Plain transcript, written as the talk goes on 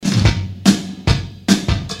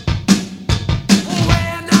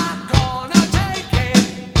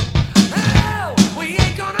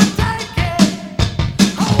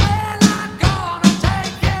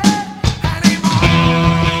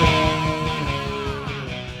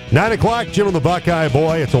9 o'clock, Jim and the Buckeye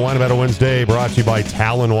Boy. It's a Wine About a Wednesday brought to you by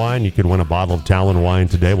Talon Wine. You could win a bottle of Talon Wine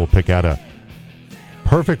today. We'll pick out a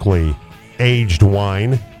perfectly aged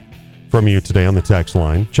wine from you today on the text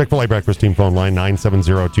line. Chick-fil-A Breakfast Team phone line,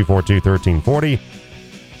 970-242-1340.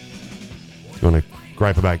 Going to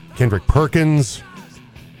gripe about Kendrick Perkins,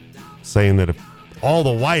 saying that if all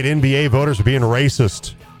the white NBA voters are being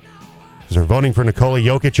racist because they're voting for Nikola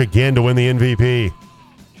Jokic again to win the MVP.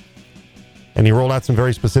 And he rolled out some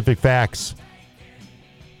very specific facts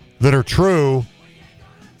that are true.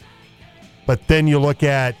 But then you look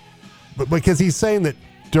at, because he's saying that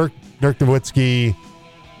Dirk Nowitzki,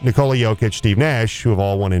 Nikola Jokic, Steve Nash, who have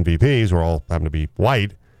all won MVPs, who all happen to be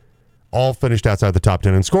white, all finished outside the top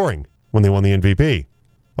 10 in scoring when they won the MVP.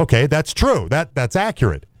 Okay, that's true. That's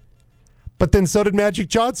accurate. But then so did Magic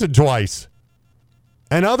Johnson twice.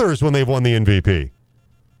 And others when they've won the MVP.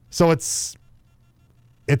 So it's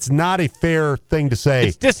not a fair thing to say.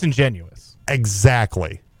 It's disingenuous.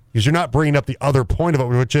 Exactly. Because you're not bringing up the other point of it,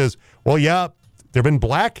 which is, well, yeah, there have been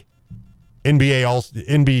black NBA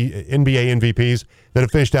MVPs that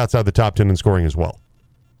have finished outside the top 10 in scoring as well.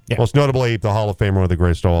 Yeah. Most notably, the Hall of Famer, one of the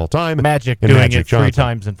greatest of all time. Magic doing Magic it Johnson. 3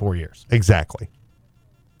 times in 4 years. Exactly.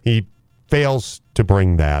 He fails to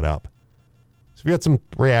bring that up. So we got some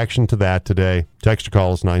reaction to that today. Text or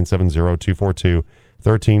call us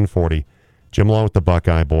 970-242-1340. Jim along with the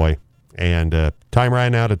Buckeye Boy. And time right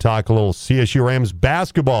now to talk a little CSU Rams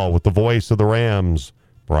basketball with the voice of the Rams,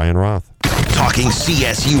 Brian Roth. Talking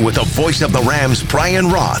CSU with the voice of the Rams, Brian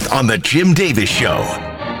Roth, on the Jim Davis Show.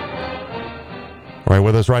 All right,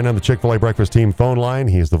 with us right now, the Chick-fil-A Breakfast Team phone line.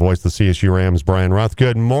 He is the voice of the CSU Rams, Brian Roth.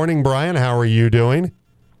 Good morning, Brian. How are you doing?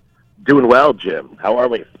 Doing well, Jim. How are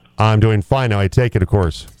we? I'm doing fine. Now, I take it, of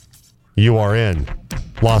course, you are in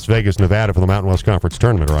Las Vegas, Nevada for the Mountain West Conference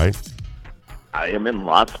Tournament, right? I am in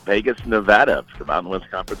Las Vegas, Nevada for the Mountain West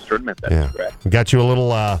Conference Tournament. That's correct. We got you a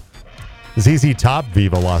little ZZ Top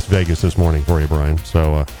Viva Las Vegas this morning for you, Brian.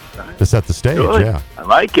 So to set the stage, good. Yeah. I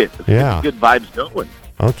like it. It's good vibes going.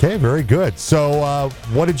 Okay, very good. So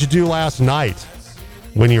what did you do last night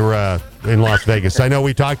when you were in Las Vegas? I know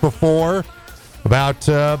we talked before about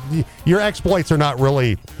your exploits are not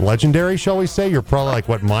really legendary, shall we say. You're probably like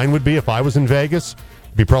what mine would be if I was in Vegas.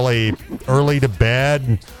 Be probably early to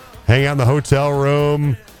bed, hang out in the hotel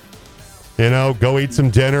room, go eat some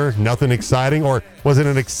dinner, nothing exciting. Or was it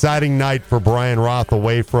an exciting night for Brian Roth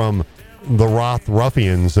away from the Roth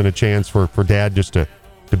ruffians and a chance for Dad just to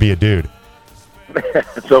be a dude?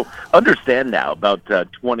 So understand now, about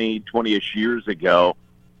 20-ish years ago,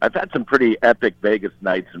 I've had some pretty epic Vegas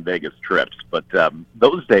nights and Vegas trips, but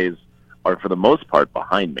those days are, for the most part,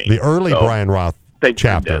 behind me. The early Brian Roth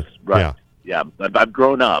chapter. Right. Yeah. I've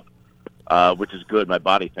grown up, which is good. My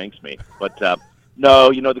body thanks me. But,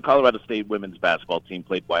 no, the Colorado State women's basketball team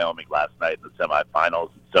played Wyoming last night in the semifinals.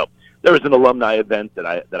 So there was an alumni event that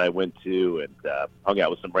I went to and hung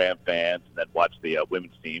out with some Ram fans and then watched the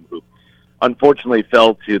women's team who unfortunately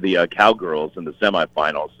fell to the Cowgirls in the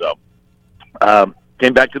semifinals. So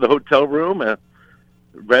came back to the hotel room,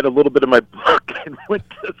 read a little bit of my book, and went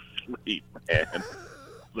to sleep, man.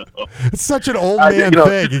 So, it's such an old man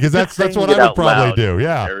thing, because that's what I would probably do.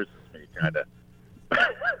 Yeah. Me, kinda.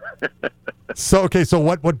 So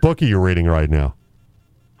what book are you reading right now?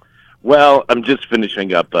 Well, I'm just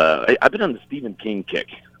finishing up. I've been on the Stephen King kick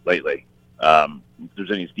lately. If there's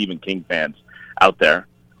any Stephen King fans out there.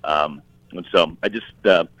 And so I just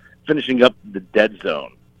finishing up The Dead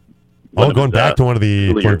Zone. Going back to one of the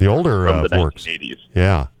older from the works. 1980s.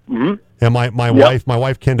 Yeah. Mm-hmm. And my wife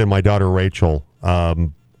Kendra and my daughter Rachel,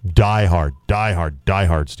 diehard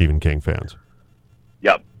Stephen King fans.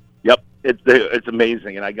 Yep. It's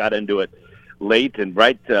amazing, and I got into it late and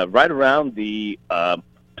right around the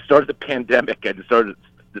start of the pandemic. I decided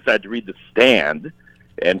to read The Stand,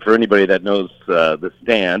 and for anybody that knows The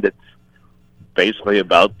Stand, it's basically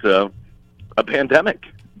about a pandemic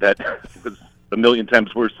that was a million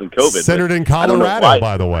times worse than COVID. Centered in Colorado,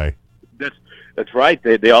 by the way. That's right.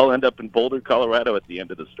 They all end up in Boulder, Colorado at the end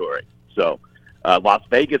of the story. So Las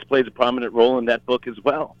Vegas plays a prominent role in that book as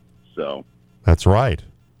well. So that's right.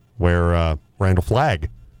 Where Randall Flagg.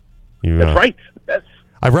 That's right.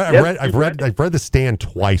 I've read The Stand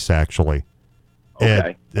twice actually.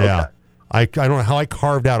 Okay. Yeah. I don't know how I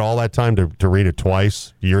carved out all that time to read it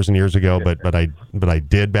twice years and years ago, but I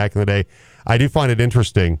did back in the day. I do find it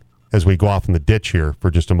interesting as we go off in the ditch here for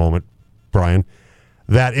just a moment, Brian,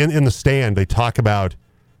 that in The Stand they talk about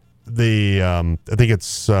the I think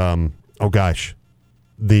it's the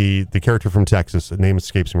character from Texas. The name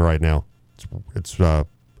escapes me right now. It's can't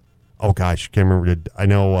remember. I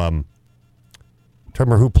know. Trying to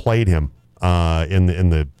remember who played him in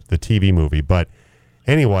the the TV movie. But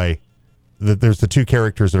anyway, there's the two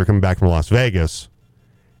characters that are coming back from Las Vegas,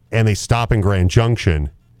 and they stop in Grand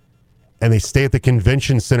Junction, and they stay at the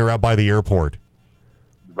convention center out by the airport.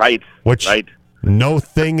 Right. No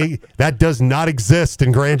thing that does not exist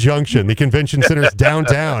in Grand Junction. The convention center is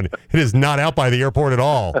downtown. It is not out by the airport at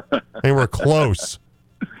all. They were close.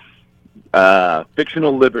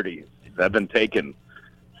 Fictional liberties have been taken.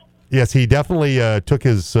 Yes, he definitely took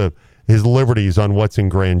his liberties on what's in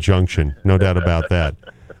Grand Junction. No doubt about that.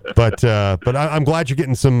 But I'm glad you're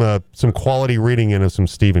getting some quality reading into some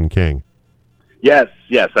Stephen King. Yes.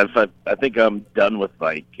 I think I'm done with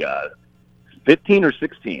 15 or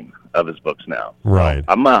 16 of his books now. Right.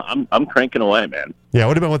 So I'm cranking away, man. Yeah, it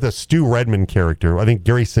would have been with a Stu Redman character. I think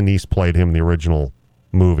Gary Sinise played him in the original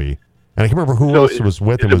movie, and I can't remember who else was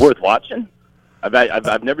with him. Is it worth watching?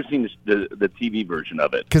 I've never seen the TV version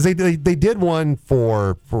of it, because they did one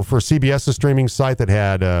for CBS's streaming site that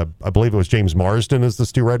had I believe it was James Marsden as the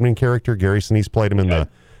Stu Redman character. Gary Sinise played him in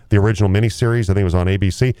the original miniseries. I think it was on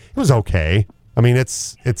ABC. It was okay. I mean,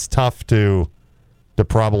 it's tough to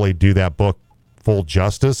probably do that book full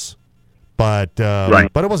justice, but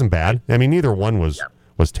it wasn't bad. I mean, neither one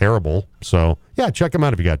was terrible. So yeah, check them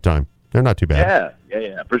out if you got time. They're not too bad.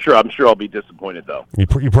 Yeah, for sure. I'm sure I'll be disappointed though.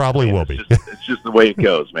 You probably will be. It's just the way it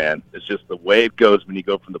goes, man. It's just the way it goes when you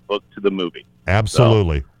go from the book to the movie.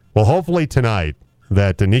 Absolutely. So. Well, hopefully tonight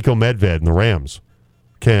that Niko Medved and the Rams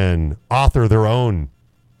can author their own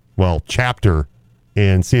chapter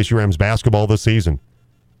in CSU Rams basketball this season.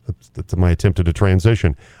 That's my attempt at a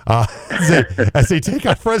transition. As they take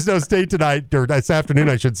on Fresno State tonight, or this afternoon,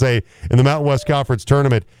 I should say, in the Mountain West Conference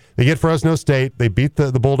tournament. They get Fresno State. They beat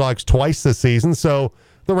the Bulldogs twice this season, so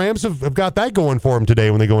the Rams have got that going for them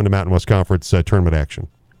today when they go into Mountain West Conference tournament action.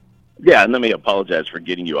 Yeah, and let me apologize for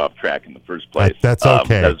getting you off track in the first place. That's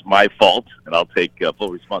okay. That was my fault, and I'll take full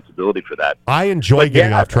responsibility for that. I enjoy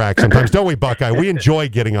getting off track sometimes, don't we, Buckeye? We enjoy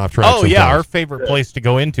getting off track sometimes. Yeah, our favorite place to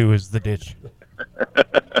go into is the ditch.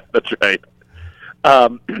 That's right.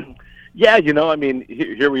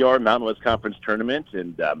 Here we are, Mountain West Conference tournament,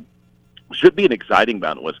 and should be an exciting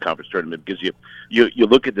Mountain West Conference tournament because you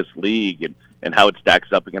look at this league and how it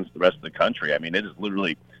stacks up against the rest of the country. I mean, it is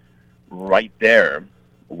literally right there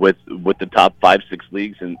with the top 5-6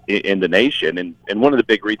 leagues in the nation, and one of the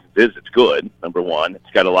big reasons is it's good. Number one, it's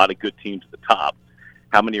got a lot of good teams at the top.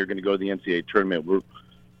 How many are going to go to the NCAA tournament?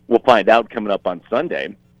 We'll find out coming up on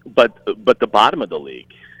Sunday. But the bottom of the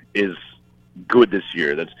league is good this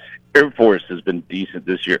year. That's Air Force has been decent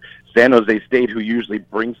this year. San Jose State, who usually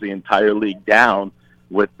brings the entire league down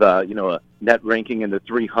with a net ranking in the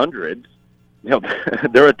 300s,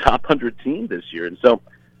 they're a top 100 team this year. And so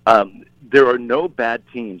there are no bad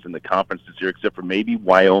teams in the conference this year except for maybe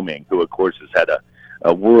Wyoming, who of course has had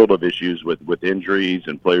a world of issues with injuries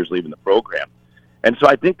and players leaving the program. And so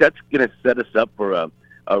I think that's going to set us up for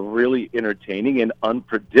a really entertaining and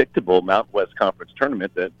unpredictable Mountain West Conference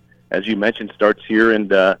tournament that, as you mentioned, starts here in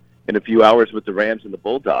a few hours with the Rams and the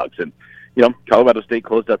Bulldogs. And, Colorado State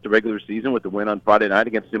closed out the regular season with the win on Friday night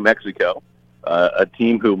against New Mexico, a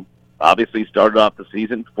team who obviously started off the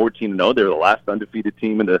season 14-0. They're the last undefeated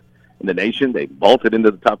team in the nation. They vaulted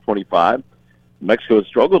into the top 25. Mexico has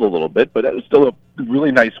struggled a little bit, but that was still a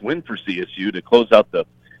really nice win for CSU to close out the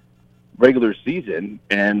regular season,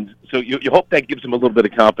 and so you hope that gives them a little bit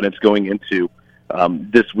of confidence going into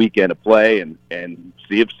this weekend of play and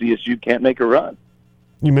see if CSU can't make a run.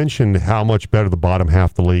 You mentioned how much better the bottom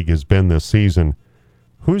half of the league has been this season.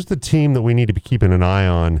 Who's the team that we need to be keeping an eye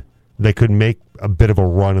on that could make a bit of a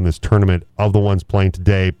run in this tournament of the ones playing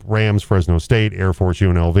today? Rams, Fresno State, Air Force,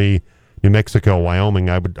 UNLV, New Mexico,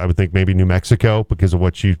 Wyoming. I would think maybe New Mexico because of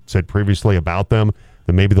what you said previously about them,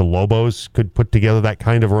 that maybe the Lobos could put together that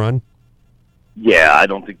kind of run. Yeah, I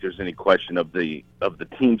don't think there's any question of the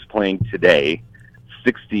teams playing today,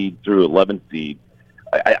 6 seed through 11 seed.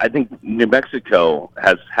 I think New Mexico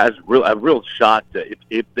has a real shot to,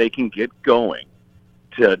 if they can get going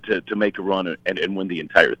to make a run and win the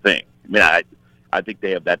entire thing. I mean, I think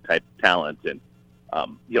they have that type of talent, and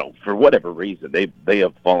for whatever reason they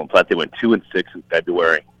have fallen flat. They went 2-6 in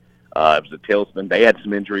February. It was a tailspin. They had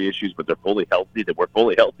some injury issues, but they're fully healthy. They were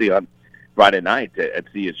fully healthy on Friday night at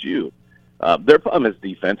CSU. Their problem is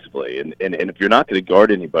defensively, and if you're not going to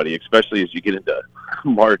guard anybody, especially as you get into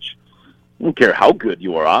March, I don't care how good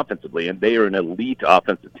you are offensively, and they are an elite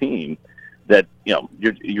offensive team, that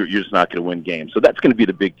you're just not going to win games. So that's going to be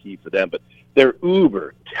the big key for them. But they're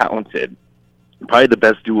uber talented, probably the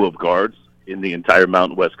best duo of guards in the entire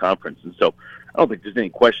Mountain West Conference, and so I don't think there's any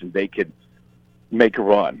question they could make a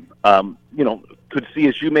run. Could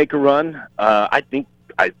CSU make a run? I think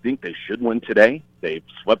I think they should win today. They've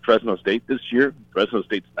swept Fresno State this year. Fresno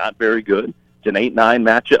State's not very good. It's an 8-9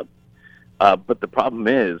 matchup. But the problem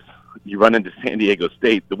is you run into San Diego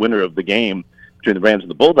State, the winner of the game between the Rams and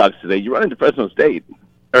the Bulldogs today. You run into Fresno State,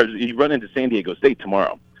 or you run into San Diego State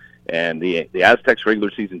tomorrow. And the Aztecs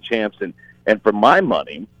regular season champs. And for my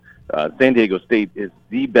money, San Diego State is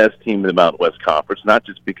the best team in the Mountain West Conference, not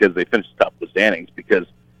just because they finished top of the standings, because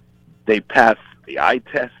they passed the eye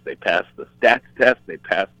test, they passed the stats test, they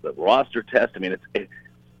passed the roster test. I mean,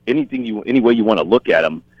 any way you want to look at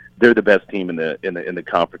them, they're the best team in the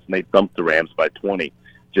conference, and they thumped the Rams by 20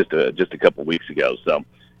 just a couple weeks ago. So,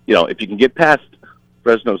 if you can get past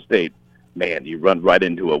Fresno State, man, you run right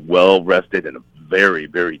into a well-rested and a very,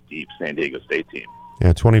 very deep San Diego State team.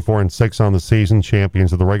 Yeah, 24-6 on the season,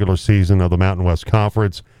 champions of the regular season of the Mountain West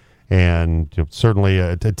Conference, and certainly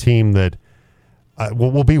a team that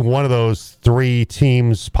will be one of those 3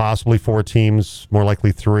 teams, possibly 4 teams, more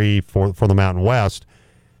likely 3 for the Mountain West.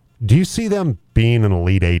 Do you see them being an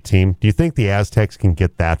Elite 8 team? Do you think the Aztecs can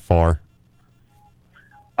get that far?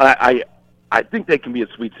 I think they can be a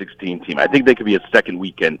Sweet 16 team. I think they can be a second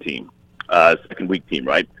weekend team, second week team,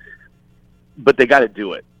 right? But they got to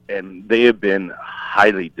do it, and they have been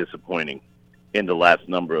highly disappointing in the last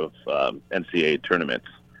number of NCAA tournaments.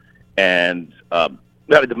 And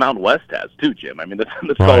the Mountain West has too, Jim. I mean,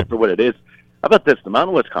 let's call it for what it is. How about this? The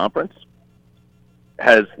Mountain West Conference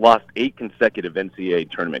has lost 8 consecutive NCAA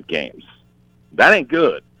tournament games. That ain't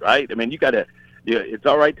good, right? I mean, it's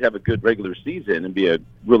all right to have a good regular season and be a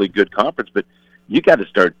really good conference, but you got to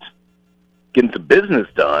start getting some business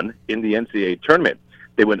done in the NCAA tournament.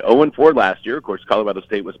 They went 0-4 last year. Of course, Colorado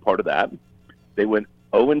State was part of that. They went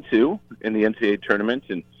 0-2 in the NCAA tournament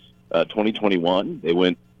in 2021. They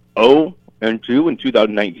went 0-2 in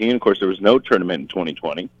 2019. Of course, there was no tournament in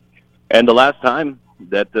 2020. And the last time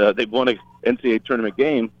that they won an NCAA tournament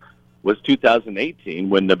game was 2018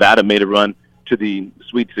 when Nevada made a run to the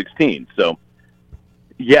Sweet 16. So,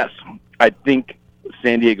 yes, I think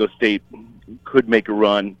San Diego State could make a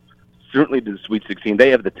run, certainly to the Sweet 16. They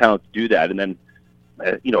have the talent to do that. And then,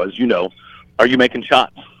 as you know, are you making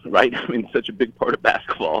shots, right? I mean, such a big part of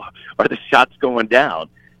basketball. Are the shots going down?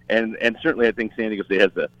 And certainly I think San Diego State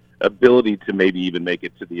has the ability to maybe even make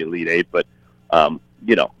it to the Elite 8. But,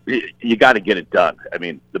 you got to get it done. I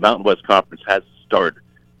mean, the Mountain West Conference has to start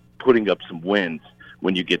putting up some wins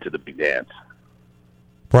when you get to the big dance.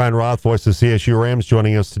 Brian Roth, voice of the CSU Rams,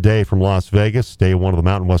 joining us today from Las Vegas. Day 1 of the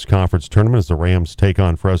Mountain West Conference tournament as the Rams take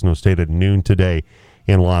on Fresno State at noon today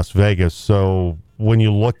in Las Vegas. So when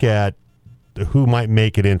you look at who might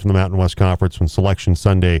make it in from the Mountain West Conference when Selection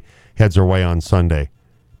Sunday heads their way on Sunday,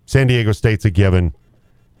 San Diego State's a given.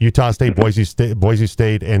 Utah State, Boise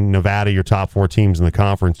State, and Nevada, your top 4 teams in the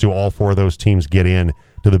conference. Do all 4 of those teams get in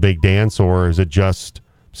to the big dance, or is it just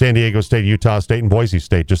San Diego State, Utah State, and Boise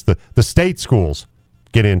State? Just the state schools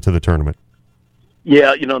get into the tournament?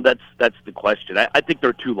 Yeah, that's the question. I think there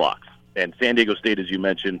are 2 locks, and San Diego State, as you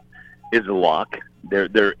mentioned, is a lock.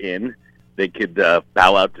 They're in. They could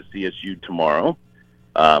bow out to CSU tomorrow,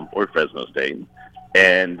 or Fresno State,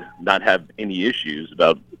 and not have any issues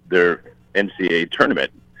about their NCAA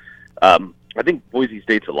tournament. I think Boise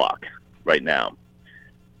State's a lock right now.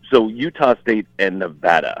 So Utah State and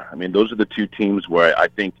Nevada, I mean, those are the 2 teams where I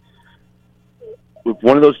think if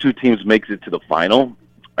one of those 2 teams makes it to the final,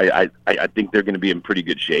 I think they're going to be in pretty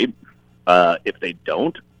good shape. If they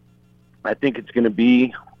don't, I think it's going to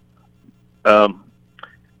be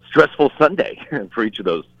stressful Sunday for each of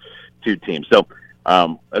those 2 teams. So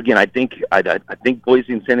again, I think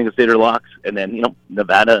Boise and San Diego State are locks, and then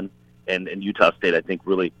Nevada and Utah State, I think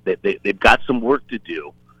really they've got some work to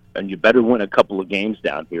do, and you better win a couple of games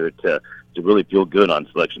down here to really feel good on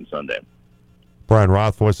Selection Sunday. Brian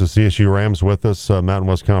Roth, voice of CSU Rams, with us. Mountain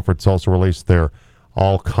West Conference also released their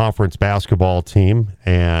all-conference basketball team,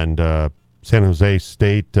 and San Jose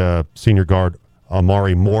State senior guard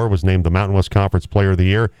Amari Moore was named the Mountain West Conference Player of the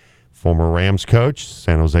Year. Former Rams coach,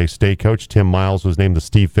 San Jose State coach Tim Miles was named the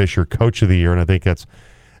Steve Fisher Coach of the Year, and I think that's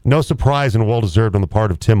no surprise and well-deserved on the part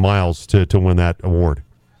of Tim Miles to win that award.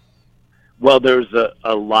 Well, there's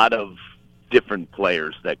a lot of different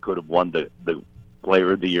players that could have won the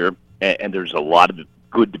Player of the Year, and there's a lot of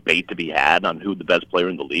good debate to be had on who the best player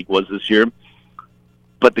in the league was this year.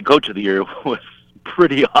 But the Coach of the Year was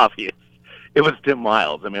pretty obvious. It was Tim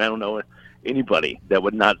Miles. I mean, I don't know anybody that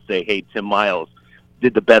would not say, hey, Tim Miles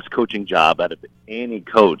did the best coaching job out of any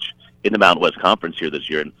coach in the Mountain West Conference here this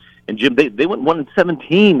year. And Jim, they went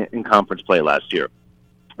 1-17 in conference play last year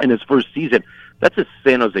in his first season. That's a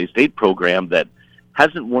San Jose State program that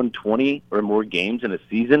hasn't won 20 or more games in a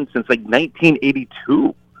season since like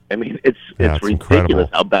 1982. I mean, it's ridiculous incredible.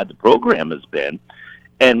 how bad the program has been.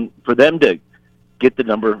 And for them to get the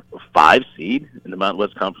number 5 seed in the Mountain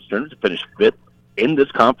West Conference tournament, to finish 5th in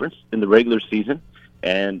this conference in the regular season,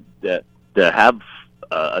 and to have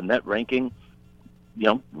a net ranking,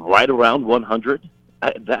 right around 100,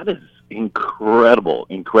 that is incredible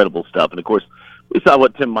stuff. And of course, we saw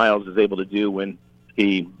what Tim Miles is able to do when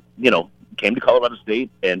he, came to Colorado State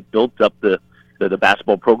and built up the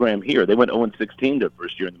basketball program here. They went 0-16 their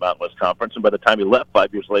first year in the Mountain West Conference, and by the time he left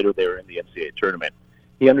 5 years later, they were in the NCAA tournament.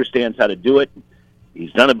 He understands how to do it.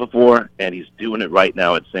 He's done it before, and he's doing it right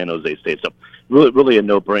now at San Jose State. So really a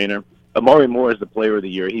no-brainer. Amari Moore is the player of the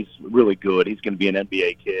year. He's really good. He's going to be an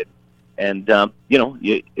NBA kid. And,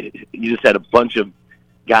 you just had a bunch of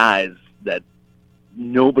guys that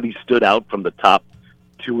nobody stood out from the top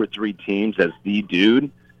 2 or 3 teams as the dude.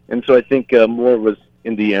 And so I think Moore was,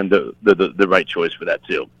 in the end, the right choice for that,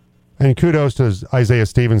 too. And kudos to Isaiah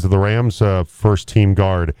Stevens of the Rams, first-team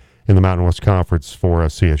guard in the Mountain West Conference for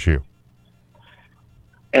CSU.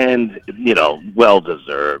 And,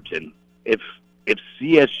 well-deserved. And if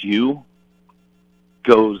CSU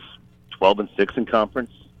goes 12-6 in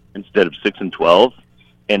conference instead of 6-12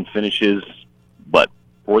 and finishes,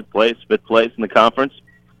 4th place, 5th place in the conference,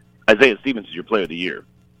 Isaiah Stevens is your player of the year.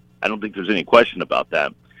 I don't think there's any question about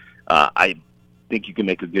that. I think you can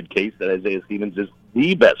make a good case that Isaiah Stevens is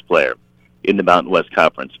the best player in the Mountain West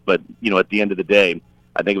Conference. But, at the end of the day,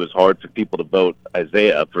 I think it was hard for people to vote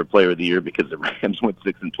Isaiah for player of the year because the Rams went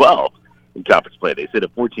 6-12 in conference play. They sit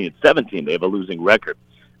at 14-17. They have a losing record.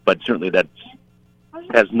 But certainly that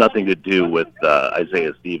has nothing to do with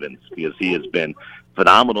Isaiah Stevens, because he has been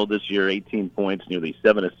phenomenal this year, 18 points, nearly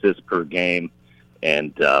 7 assists per game,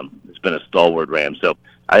 and it's been a stalwart Ram. So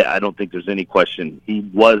I don't think there's any question. He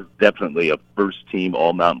was definitely a first-team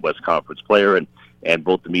All-Mountain West Conference player, and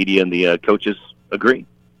both the media and the coaches agree.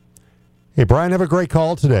 Hey, Brian, have a great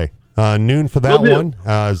call today. Noon for that one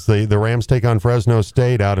as the Rams take on Fresno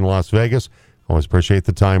State out in Las Vegas. Always appreciate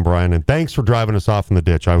the time, Brian, and thanks for driving us off in the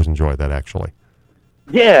ditch. I always enjoy that, actually.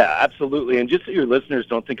 Yeah, absolutely. And just so your listeners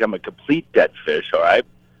don't think I'm a complete dead fish, all right?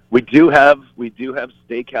 We do have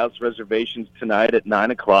steakhouse reservations tonight at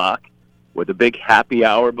 9:00 with a big happy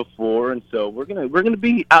hour before, and so we're gonna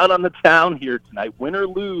be out on the town here tonight, win or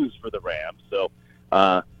lose for the Rams. So,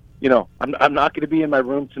 I'm not going to be in my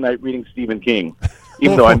room tonight reading Stephen King,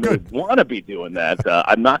 even though I want to be doing that.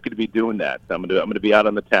 I'm not going to be doing that. I'm going to be out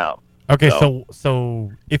on the town. Okay,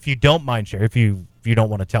 so if you don't mind, Sherry, if you don't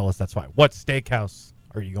want to tell us, that's fine. What steakhouse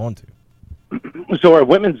are you going to? So our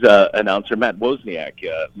women's announcer, Matt Wozniak,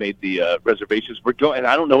 made the reservations. We're going, and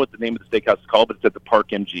I don't know what the name of the steakhouse is called, but it's at the Park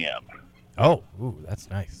MGM. Oh, ooh, that's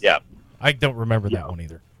nice. Yeah. I don't remember that one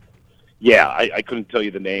either. Yeah, I couldn't tell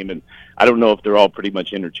you the name, and I don't know if they're all pretty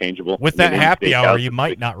much interchangeable. With that happy hour, you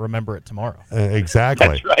might not remember it tomorrow.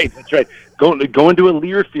 Exactly. That's right. Going to a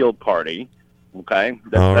Learfield party, okay?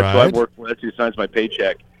 That's who I work for. That's who signs my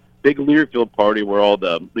paycheck. Big Learfield party where all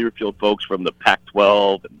the Learfield folks from the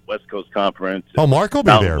Pac-12 and West Coast Conference. Oh, Mark will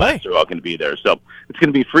be there. They're all going to be there. So it's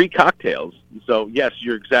going to be free cocktails. So, yes,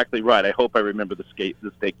 you're exactly right. I hope I remember the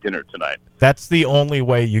steak dinner tonight. That's the only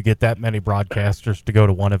way you get that many broadcasters to go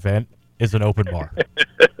to one event is an open bar.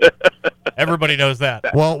 Everybody knows that.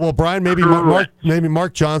 Well, Brian, maybe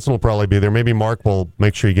Mark Johnson will probably be there. Maybe Mark will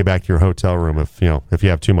make sure you get back to your hotel room if you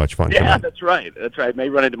have too much fun. Yeah, tonight. That's right. May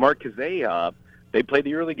run into Mark because they play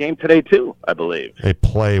the early game today too, I believe. They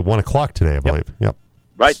play 1:00 today, I believe. Yep.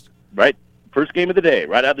 Right. First game of the day,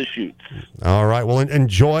 right out of the chutes. All right. Well,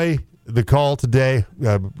 enjoy the call today.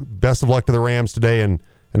 Best of luck to the Rams today, and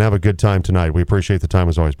have a good time tonight. We appreciate the time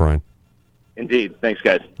as always, Brian. Indeed. Thanks,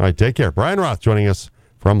 guys. All right. Take care. Brian Roth joining us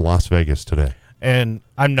from Las Vegas today. And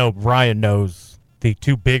I know Brian knows the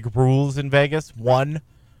 2 big rules in Vegas. 1,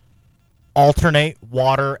 alternate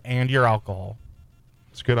water and your alcohol.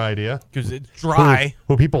 It's a good idea. Because it's dry.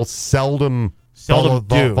 Who people seldom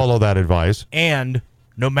follow that advice. And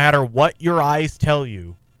no matter what your eyes tell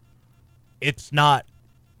you, it's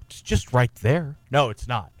just right there. No, it's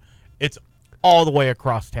not. It's all the way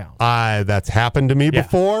across town. That's happened to me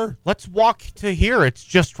before. Let's walk to here. It's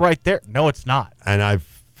just right there. No, it's not. And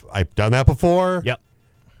I've done that before. Yep.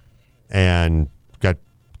 And got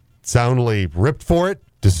soundly ripped for it,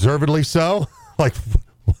 deservedly so.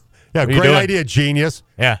 Yeah, great idea, genius.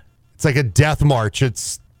 Yeah. It's like a death march.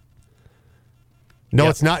 It's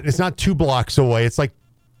not. It's not 2 blocks away. It's like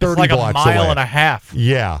 30 blocks away. It's like a mile and a half.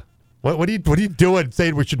 Yeah. What are you doing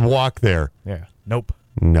saying we should walk there? Yeah. Nope.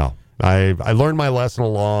 No. I learned my lesson a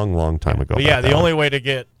long, long time ago. But yeah, the only way to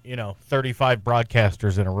get 35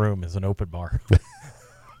 broadcasters in a room is an open bar.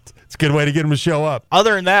 It's a good way to get them to show up.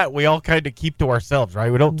 Other than that, we all kind of keep to ourselves,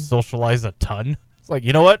 right? We don't socialize a ton. It's like,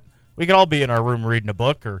 you know what? We can all be in our room reading a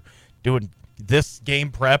book or doing this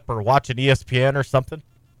game prep or watching ESPN or something.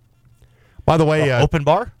 By the way, open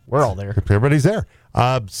bar, we're all there. Everybody's there.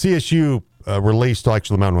 CSU released,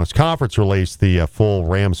 actually the Mountain West Conference released the full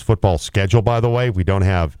Rams football schedule, by the way. We don't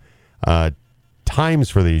have times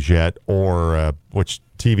for these yet or which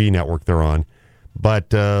TV network they're on. But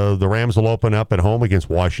the Rams will open up at home against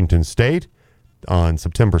Washington State on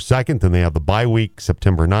September 2nd. Then they have the bye week,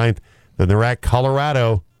 September 9th. Then they're at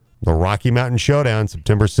Colorado, the Rocky Mountain Showdown,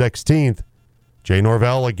 September 16th. Jay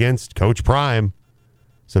Norvell against Coach Prime.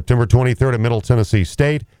 September 23rd at Middle Tennessee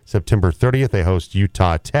State. September 30th, they host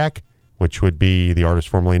Utah Tech, which would be the artist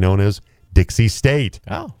formerly known as Dixie State.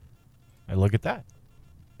 Oh, I look at that.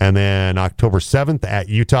 And then October 7th at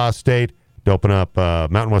Utah State to open up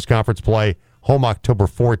Mountain West Conference play. Home October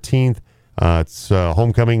 14th. It's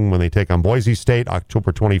homecoming when they take on Boise State.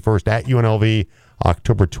 October 21st at UNLV.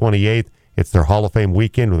 October 28th, it's their Hall of Fame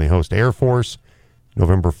weekend when they host Air Force.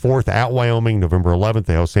 November 4th at Wyoming. November 11th,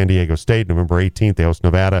 they host San Diego State. November 18th, they host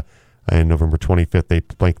Nevada. And November 25th, they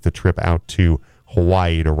make the trip out to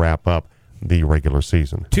Hawaii to wrap up the regular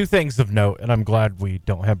season. Two things of note, and I'm glad we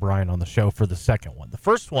don't have Brian on the show for the second one. The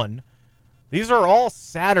first one, these are all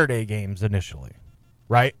Saturday games initially,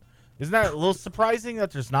 right? Isn't that a little surprising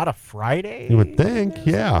that there's not a Friday? You would think,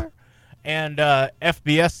 yeah. And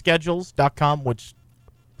FBSschedules.com, which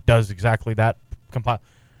does exactly that.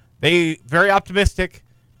 They, very optimistic,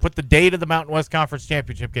 put the date of the Mountain West Conference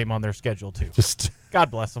Championship game on their schedule, too. Just God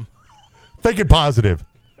bless them. thinking positive.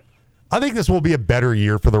 I think this will be a better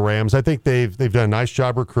year for the Rams. I think they've done a nice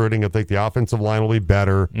job recruiting. I think the offensive line will be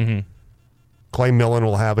better. Mm-hmm. Clay Millen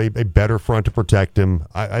will have a better front to protect him.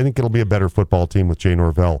 I think it'll be a better football team with Jay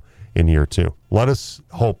Norvell in year two. Let us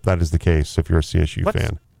hope that is the case if you're a CSU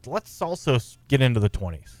fan. Let's also get into the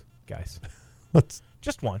 20s, guys.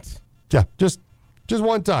 Just once. Yeah, just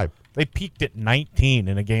one time. They peaked at 19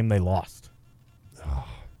 in a game they lost.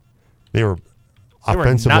 They were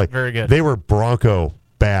offensively not very good. They were Bronco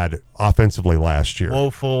bad offensively last year.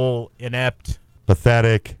 Woeful, inept,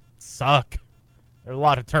 pathetic. Suck. There are a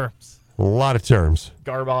lot of terms. A lot of terms.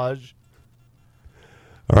 Garbage.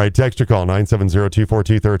 All right, text or call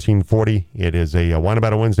 970-242-1340. It is a Wine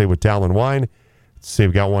About a Wednesday with Talon Wine. Let's see,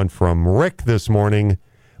 we got one from Rick this morning.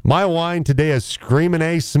 My wine today is Screamin'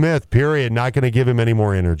 A. Smith, period. Not going to give him any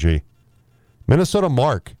more energy. Minnesota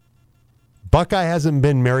Mark. Buckeye hasn't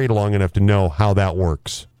been married long enough to know how that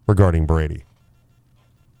works regarding Brady.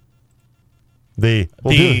 Do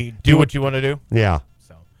what you want to do? Yeah.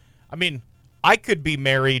 So, I mean, I could be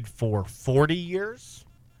married for 40 years,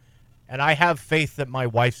 and I have faith that my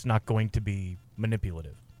wife's not going to be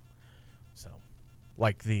manipulative. So,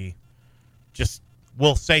 like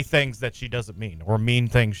will say things that she doesn't mean or mean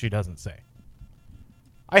things she doesn't say.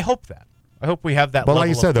 I hope that. I hope we have that But level like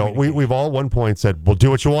you said, though, we've all at one point said, well, do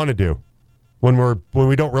what you want to do. When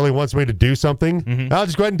we don't really want somebody to do something, I'll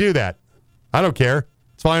just go ahead and do that. I don't care.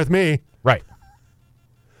 It's fine with me. Right.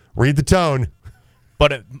 Read the tone.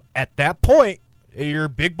 But at that point, you're a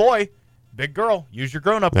big boy, big girl. Use your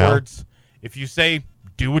grown-up words. If you say,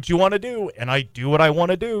 do what you want to do, and I do what I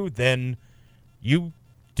want to do, then you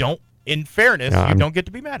don't, in fairness, you don't get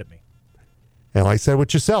to be mad at me. And like I said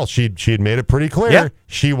with Giselle, she had made it pretty clear.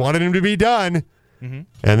 She wanted him to be done. Mm-hmm.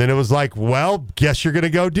 And then it was like, well, guess you're going to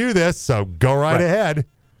go do this, so go right ahead.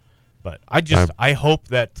 But I hope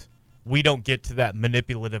that we don't get to that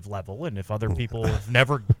manipulative level, and if other people have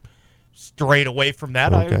never strayed away from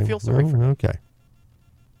that, I feel sorry for them. Okay.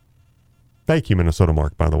 Thank you, Minnesota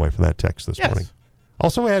Mark, by the way, for that text this morning.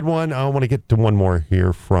 Also, we had one. I want to get to one more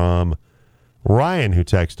here from Ryan, who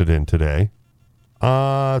texted in today.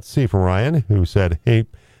 Let's see, from Ryan, who said, hey,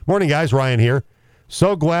 morning, guys. Ryan here.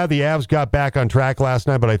 So glad the Avs got back on track last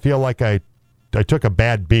night, but I feel like I took a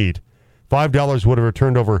bad beat. $5 would have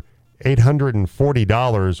returned over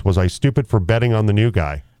 $840. Was I stupid for betting on the new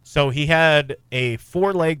guy? So he had a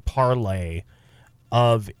 4-leg parlay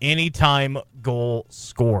of anytime goal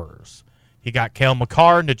scorers. He got Cale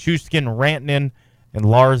Makar, Nichushkin, Rantanen, and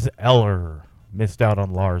Lars Eller. Missed out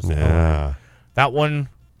on Lars Eller. That one,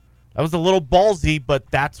 that was a little ballsy, but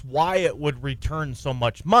that's why it would return so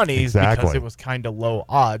much money because it was kind of low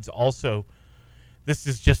odds. Also, this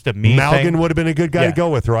is just a me thing. Malgin would have been a good guy to go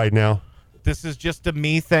with right now. This is just a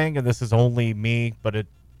me thing, and this is only me, but it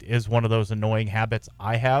is one of those annoying habits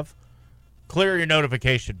I have. Clear your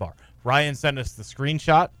notification bar. Ryan sent us the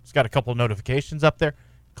screenshot. It's got a couple notifications up there.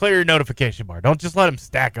 Clear your notification bar. Don't just let them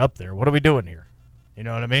stack up there. What are we doing here? You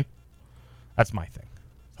know what I mean? That's my thing.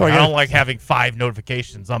 Oh, I yeah. don't like having 5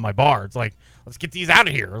 notifications on my bar. It's like, let's get these out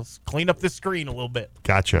of here. Let's clean up this screen a little bit.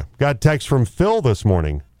 Gotcha. Got a text from Phil this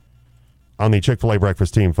morning on the Chick-fil-A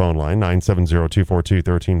Breakfast Team phone line,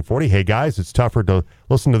 970-242-1340. Hey, guys, it's tougher to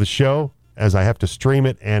listen to the show as I have to stream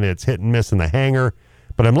it, and it's hit and miss in the hangar.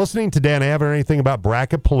 But I'm listening today, and I haven't heard anything about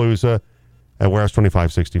Bracket Palooza at Warehouse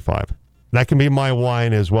 2565. That can be my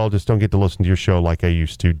wine as well. Just don't get to listen to your show like I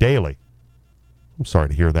used to daily. I'm sorry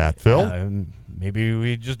to hear that, Phil. Maybe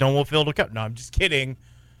we just don't want Phil to come. No, I'm just kidding.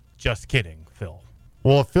 Just kidding, Phil.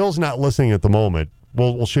 Well, if Phil's not listening at the moment,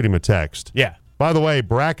 we'll shoot him a text. Yeah. By the way,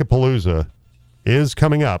 Bracket Palooza is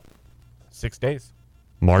coming up 6 days.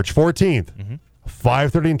 March 14th,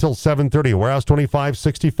 5:30 until 7:30, Warehouse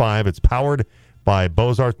 2565. It's powered by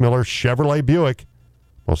Bozarth Miller Chevrolet Buick,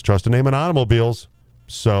 most trusted name in automobiles.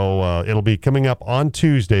 So it'll be coming up on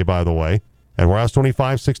Tuesday, by the way, at Warehouse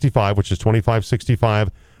 2565, which is 2565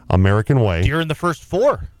 American Way. During the first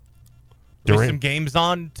 4. There's During- some games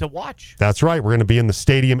on to watch. That's right. We're going to be in the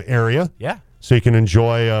stadium area. Yeah. So you can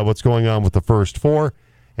enjoy what's going on with the first 4.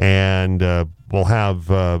 And we'll have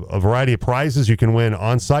a variety of prizes you can win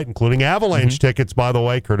on site, including Avalanche tickets, by the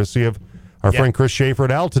way, courtesy of our friend Chris Schaefer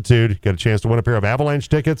at Altitude. Got a chance to win a pair of Avalanche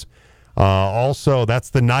tickets. Also, that's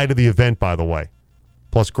the night of the event, by the way.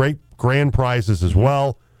 Plus great grand prizes as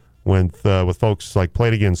well with folks like Play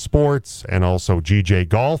It Again Sports and also GJ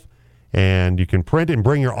Golf. And you can print and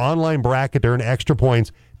bring your online bracket to earn extra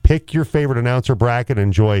points. Pick your favorite announcer bracket and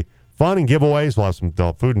enjoy fun and giveaways. We'll have some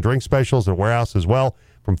food and drink specials at Warehouse as well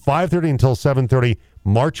from 5:30 until 7:30,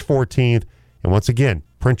 March 14th. And once again,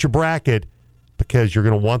 print your bracket because you're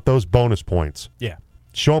going to want those bonus points. Yeah.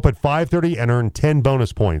 Show up at 5:30 and earn 10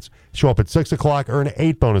 bonus points. Show up at 6 o'clock, earn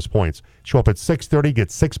 8 bonus points. Show up at 6:30,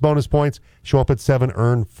 get 6 bonus points. Show up at 7,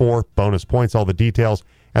 earn 4 bonus points. All the details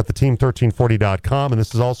at theteam1340.com. And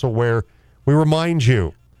this is also where we remind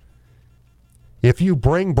you, if you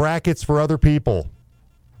bring brackets for other people,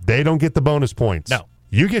 they don't get the bonus points. No.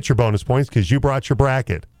 You get your bonus points because you brought your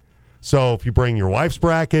bracket. So if you bring your wife's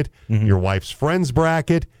bracket, your wife's friend's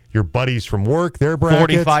bracket, your buddies from work, their bracket,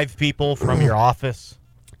 45 people from your office.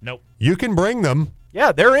 Nope. you can bring them,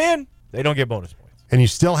 Yeah, they're in. They don't get bonus points. and you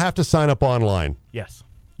still have to sign up online. Yes.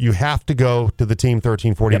 You have to go to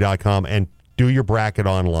theteam1340.com and do your bracket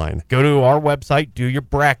online. Go to our website, do your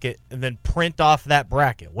bracket, and then print off that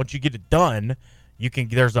bracket. Once you get it done,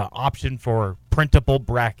 there's an option for printable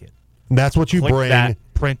bracket. And that's what you Click bring. that,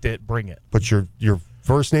 print it, bring it. Put your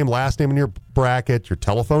first name, last name in your bracket, your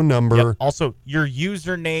telephone number. Yep. Also, your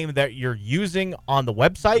username that you're using on the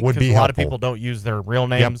website, Would because be a lot of helpful. people don't use their real Yep,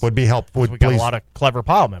 names. would be helpful. 'Cause we got a lot of clever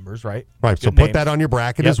pile members, right? Right, so Good put names. that on your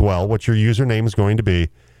bracket as well, what your username is going to be.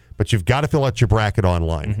 But you've got to fill out your bracket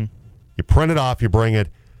online. You print it off, you bring it.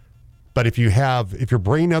 But if you're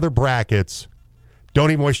bringing other brackets,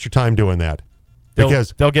 don't even waste your time doing that.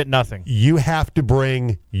 Because They'll get nothing. you have to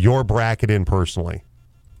bring your bracket in personally.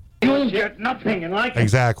 You'll get nothing, and I can.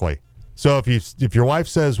 Exactly. So if your wife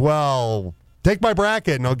says, well, take my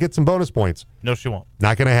bracket and I'll get some bonus points, No, she won't.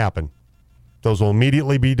 not going to happen. Those will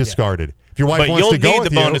immediately be discarded. If your wife But wants you'll to go need with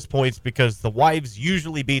the you, bonus points because the wives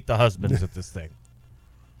usually beat the husbands at this thing.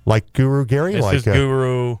 like Guru Gary, This like is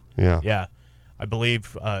Guru. yeah. Yeah. I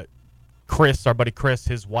believe Chris, our buddy Chris,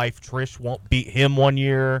 his wife Trish won't beat him one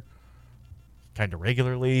year kind of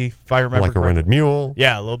regularly, if I remember like a correctly. rented mule.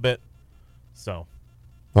 Yeah, a little bit. So,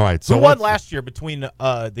 All right. So who won let's- last year between the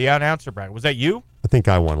announcer bracket? Was that you? I think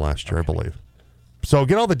I won last year, I believe. So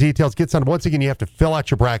get all the details. Get some. Once again, you have to fill out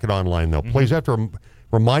your bracket online, though. Please, you have to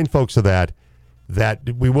remind folks of that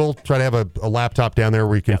we will try to have a laptop down there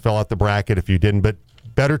where you can fill out the bracket if you didn't. But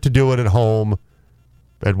better to do it at home,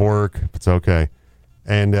 at work, if it's okay.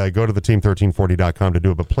 And go to theteam1340.com to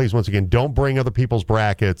do it. But please, once again, don't bring other people's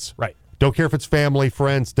brackets. Right. Don't care if it's family,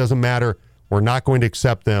 friends, doesn't matter. We're not going to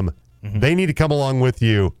accept them. They need to come along with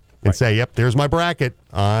you and say, yep, there's my bracket.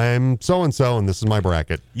 I'm so-and-so, and this is my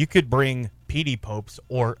bracket. You could bring PD Popes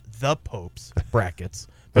or the Popes brackets,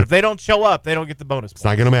 but if they don't show up, they don't get the bonus It's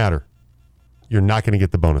not points. going to matter. You're not going to get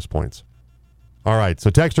the bonus points. All right, so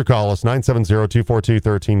text or call us,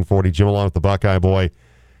 970-242-1340. Jim along with the Buckeye Boy.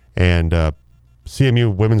 And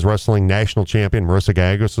CMU Women's Wrestling National Champion Marissa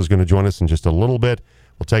Gallegos is going to join us in just a little bit.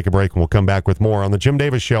 We'll take a break, and we'll come back with more on the Jim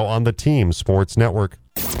Davis Show on the Team Sports Network.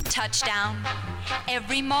 Touchdown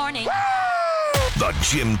every morning. The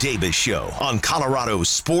Jim Davis Show on Colorado's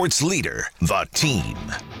sports leader, The Team.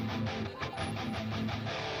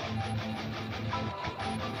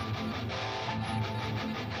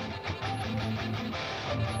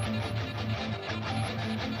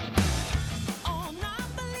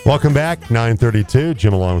 Welcome back, 9:32.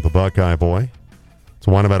 Jim along with the Buckeye Boy. It's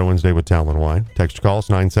Wine About a Wednesday with Talon Wine. Text or call us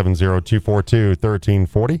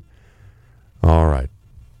 970-242-1340. All right.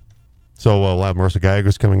 So we'll have Marissa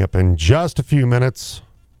Gallegos coming up in just a few minutes.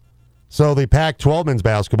 So the Pac-12 men's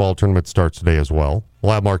basketball tournament starts today as well.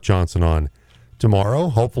 We'll have Mark Johnson on tomorrow,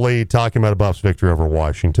 hopefully talking about a Buffs victory over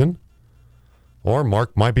Washington. Or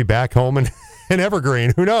Mark might be back home in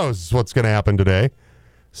Evergreen. Who knows what's going to happen today.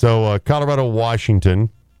 So Colorado-Washington,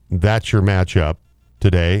 that's your matchup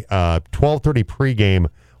today. 12:30 pregame,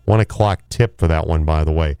 1 o'clock tip for that one, by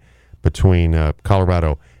the way, between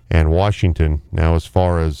Colorado and Washington. Now, as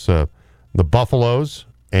far as the Buffaloes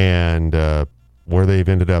and where they've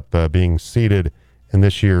ended up being seated in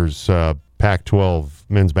this year's Pac-12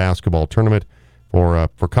 men's basketball tournament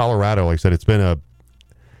for Colorado, like I said, it's been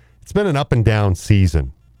an up and down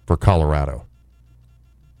season for Colorado.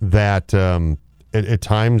 That at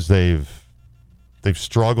times they've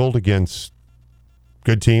struggled against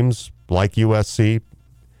good teams like USC,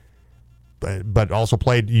 but also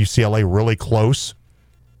played UCLA really close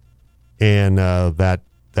in that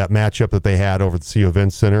matchup that they had over at the CO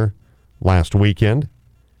Vince Center last weekend.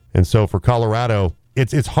 And so for Colorado,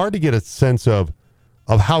 it's hard to get a sense of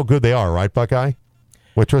how good they are, right, Buckeye?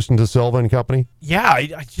 With Tristan Da Silva and company? Yeah,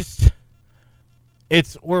 I just...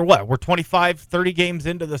 We're 25, 30 games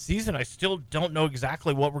into the season. I still don't know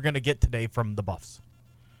exactly what we're going to get today from the Buffs.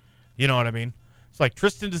 You know what I mean? It's like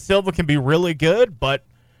Tristan Da Silva can be really good, but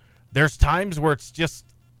there's times where it's just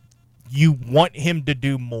you want him to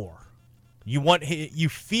do more. You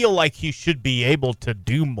feel like he should be able to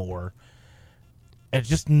do more. And it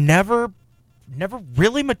just never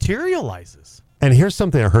really materializes. And here's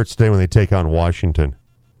something that hurts today when they take on Washington.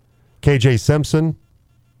 KJ Simpson,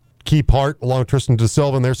 key part along with Tristan Da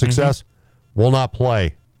Silva in their success, will not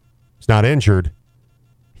play. He's not injured.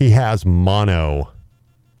 He has mono.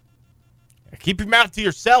 Keep your mouth to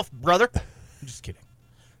yourself, brother. I'm just kidding.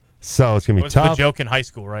 So it's going to be tough. It was a joke in high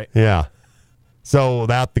school, right? Yeah. So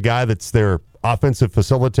without the guy that's their offensive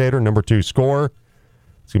facilitator, number 2 scorer,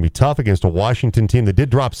 it's going to be tough against a Washington team that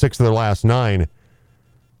did drop 6 of their last 9.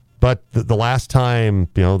 But the last time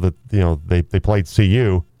they played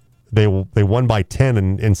CU, they won by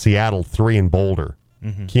 10 in Seattle, 3 in Boulder.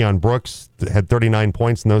 Keon Brooks had 39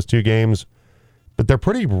 points in those 2 games, but they're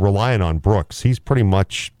pretty reliant on Brooks. He's pretty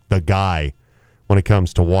much the guy when it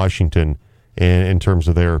comes to Washington in terms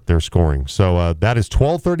of their scoring. So that is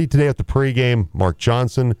 12:30 today at the pregame. Mark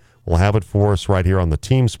Johnson will have it for us right here on the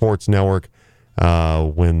Team Sports Network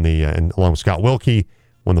and along with Scott Wilkie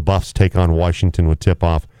when the Buffs take on Washington with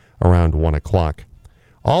tip-off around 1 o'clock.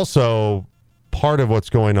 Also, part of what's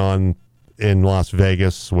going on in Las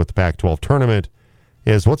Vegas with the Pac-12 tournament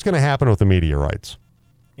is what's going to happen with the media rights.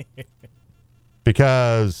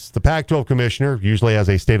 Because the Pac-12 commissioner usually has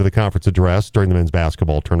a State of the Conference address during the men's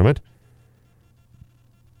basketball tournament.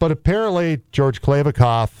 But apparently, George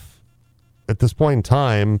Kliavkoff, at this point in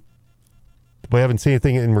time, we haven't seen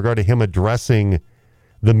anything in regard to him addressing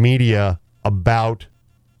the media about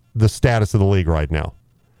the status of the league right now.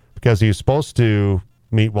 Because he's supposed to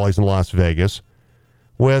meet while he's in Las Vegas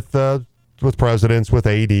with presidents, with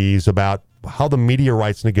ADs, about how the media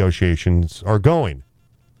rights negotiations are going.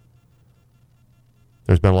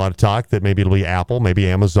 There's been a lot of talk that maybe it'll be Apple, maybe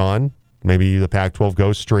Amazon, maybe the Pac-12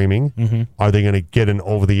 goes streaming. Are they going to get an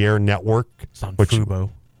over-the-air network? It's on Fubo.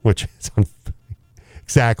 Which is on...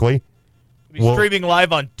 Exactly. It'll be streaming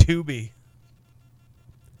live on Tubi.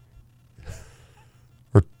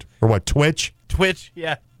 Or what, Twitch? Twitch,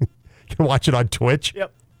 yeah. You can watch it on Twitch.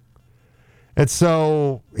 Yep. And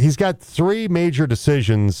so he's got 3 major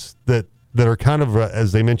decisions that are kind of,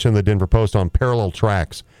 as they mentioned in the Denver Post, on parallel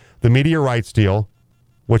tracks. The media rights deal,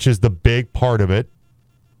 which is the big part of it.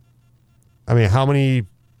 I mean, how many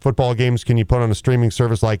football games can you put on a streaming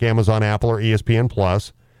service like Amazon, Apple, or ESPN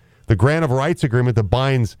Plus? The grant of rights agreement that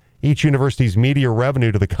binds each university's media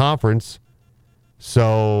revenue to the conference.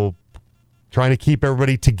 So trying to keep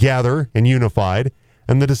everybody together and unified.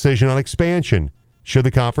 And the decision on expansion. Should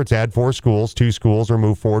the conference add 4 schools, 2 schools, or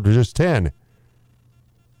move forward to just 10?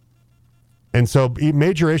 And so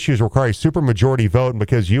major issues require a supermajority vote, and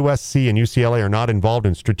because USC and UCLA are not involved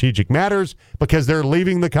in strategic matters, because they're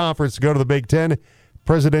leaving the conference to go to the Big Ten,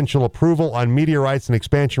 presidential approval on media rights and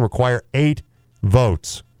expansion require 8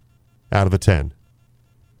 votes out of the 10.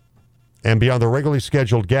 And beyond the regularly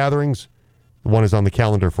scheduled gatherings, one is on the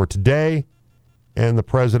calendar for today, and the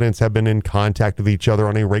presidents have been in contact with each other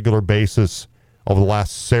on a regular basis over the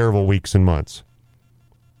last several weeks and months.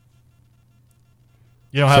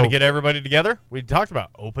 You know how to get everybody together? We talked about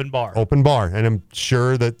open bar. Open bar. And I'm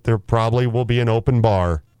sure that there probably will be an open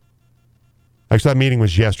bar. Actually, that meeting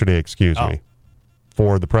was yesterday, excuse me.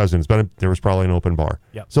 for the presidents, but there was probably an open bar.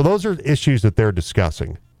 Yep. So those are issues that they're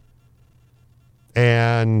discussing.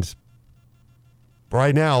 And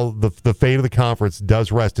right now, the fate of the conference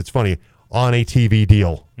does rest, it's funny, on a TV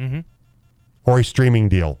deal or a streaming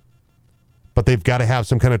deal. But they've got to have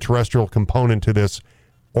some kind of terrestrial component to this,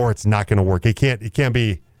 or it's not going to work. It can't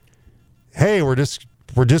be, hey, we're just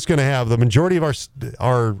going to have the majority of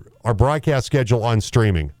our broadcast schedule on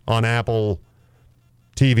streaming, on Apple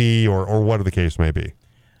TV or whatever the case may be.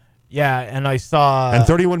 Yeah, and I saw... And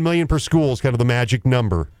 31 million per school is kind of the magic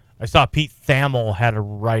number. I saw Pete Thamel had a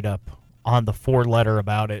write-up on the 4-letter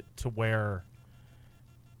about it, to where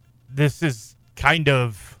this is kind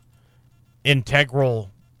of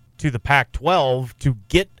integral to the Pac-12 to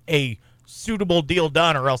get a suitable deal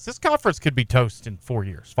done, or else this conference could be toast in 4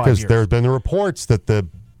 years, 5 years. Because there's been the reports that the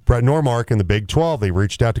Brett Normark and the Big 12, they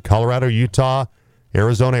reached out to Colorado, Utah,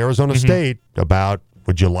 Arizona State about,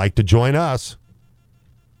 would you like to join us?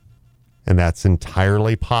 And that's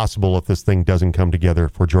entirely possible if this thing doesn't come together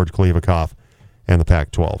for George Kliavkoff and the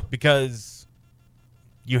Pac-12. Because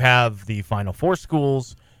you have the Final Four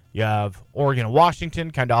schools, you have Oregon and Washington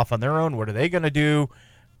kind of off on their own. What are they going to do?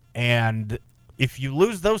 And if you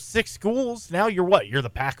lose those 6 schools, now you're what? You're the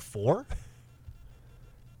Pac-4?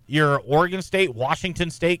 You're Oregon State, Washington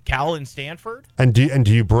State, Cal, and Stanford? And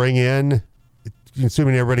do you bring in,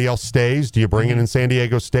 assuming everybody else stays, do you bring in San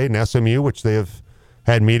Diego State and SMU, which they have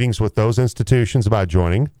had meetings with those institutions about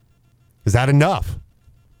joining? Is that enough?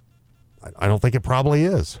 I don't think it probably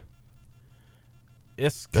is.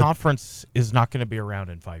 This conference is not going to be around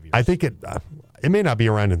in 5 years. I think it may not be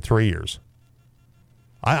around in 3 years.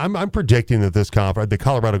 I'm predicting that this conference, the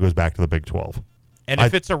Colorado goes back to the Big 12. And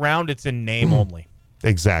if it's around, it's in name only.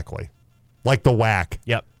 Exactly. Like the WAC.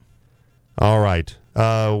 Yep. All right.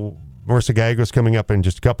 Marissa Gallegos coming up in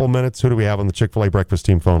just a couple minutes. Who do we have on the Chick-fil-A breakfast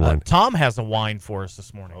team phone line? Tom has a wine for us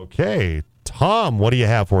this morning. Okay. Tom, what do you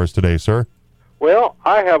have for us today, sir? Well,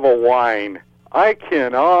 I have a wine. I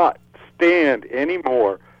cannot stand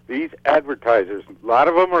anymore these advertisers. A lot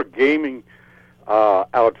of them are gaming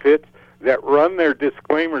outfits that run their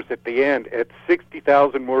disclaimers at the end at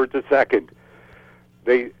 60,000 words a second.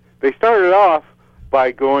 They started off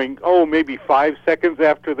by going, maybe 5 seconds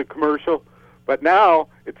after the commercial, but now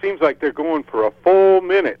it seems like they're going for a full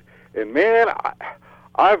minute. And man,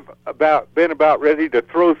 I've been about ready to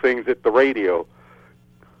throw things at the radio.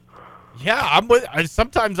 Yeah,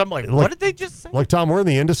 sometimes I'm like, what did they just say? Like, Tom, we're in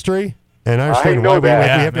the industry, and I understand I know why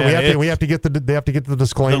that. we have to get the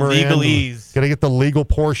disclaimer the legalese. Got to get the legal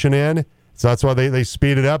portion in. So that's why they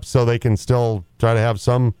speed it up, so they can still try to have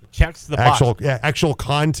some checks the actual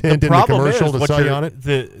content in the commercial to sell you on it.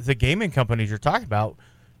 The gaming companies you're talking about,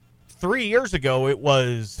 3 years ago it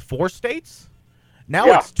was 4 states. Now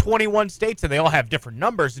it's 21 states, and they all have different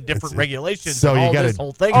numbers and different regulations. So and you got this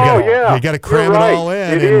whole thing. You got to cram it all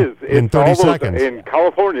in. It is. In 30 seconds. In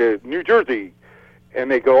California, New Jersey, and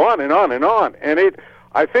they go on and on and on. And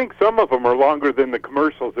I think some of them are longer than the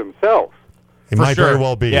commercials themselves. It might very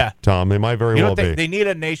well be, Tom. It might very well be. They need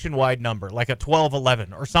a nationwide number, like a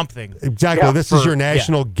 1211 or something. Exactly. This is your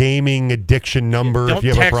national gaming addiction number if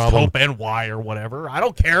you have a problem. Don't text Hope NY or whatever. I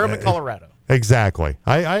don't care. I'm in Colorado. Exactly.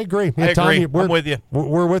 I agree. I Tom, agree. I'm with you.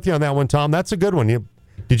 We're with you on that one, Tom. That's a good one.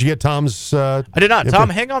 Did you get Tom's? I did not. Tom,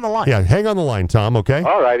 hang on the line. Yeah, hang on the line, Tom, okay?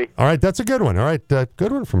 All righty. All right, that's a good one. All right,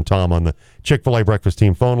 good one from Tom on the Chick-fil-A breakfast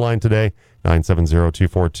team phone line today,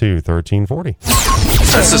 970-242-1340.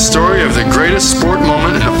 That's the story of the greatest sport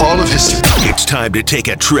moment in all of history. It's time to take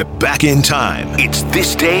a trip back in time. It's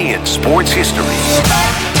This Day in Sports History.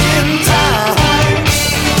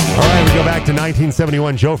 All right, we go back to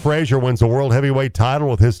 1971. Joe Frazier wins the world heavyweight title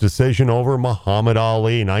with his decision over Muhammad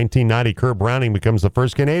Ali. 1990, Kurt Browning becomes the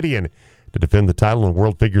first Canadian to defend the title in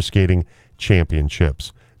World Figure Skating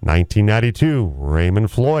Championships. 1992,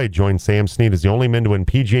 Raymond Floyd joined Sam Snead as the only men to win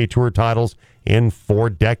PGA Tour titles in 4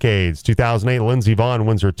 decades. 2008, Lindsey Vonn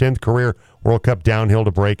wins her 10th career World Cup downhill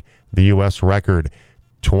to break the U.S. record.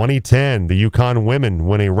 2010, the Yukon women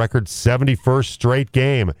win a record 71st straight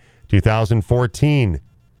game. 2014,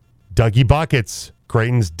 Dougie Buckets,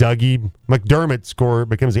 Creighton's Dougie McDermott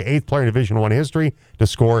becomes the 8th player in Division I history to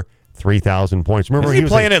score 3,000 points. Remember, he was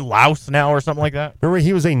playing in Laos now or something like that? Remember,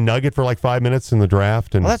 he was a Nugget for like 5 minutes in the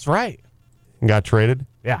draft, and that's right. And got traded.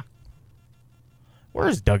 Yeah. Where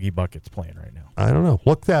is Dougie Buckets playing right now? I don't know.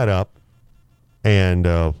 Look that up. And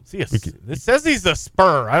it says he's a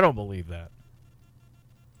Spur. I don't believe that.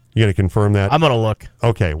 You going to confirm that? I'm going to look.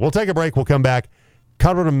 Okay, we'll take a break. We'll come back.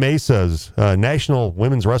 Colorado Mesa's national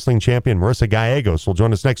women's wrestling champion, Marissa Gallegos, will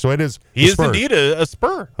join us next. So it is He is indeed a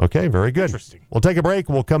Spur. Okay, very good. Interesting. We'll take a break.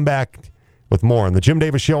 We'll come back with more on the Jim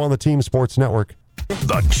Davis Show on the Team Sports Network.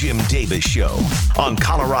 The Jim Davis Show on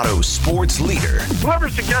Colorado Sports Leader. Whoever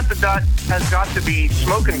suggested that has got to be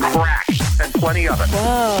smoking crack, and plenty of it.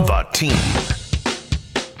 The Team.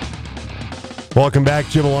 Welcome back,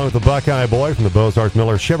 Jim, along with the Buckeye Boy from the Bozarth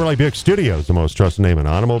Miller Chevrolet Buick Studios, the most trusted name in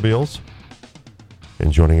automobiles.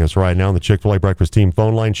 And joining us right now on the Chick-fil-A Breakfast Team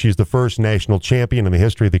phone line, she's the first national champion in the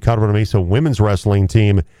history of the Colorado Mesa women's wrestling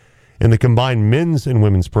team in the combined men's and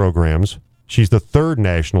women's programs. She's the third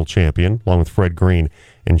national champion, along with Fred Green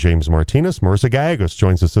and James Martinez. Marissa Gallegos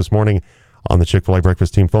joins us this morning on the Chick-fil-A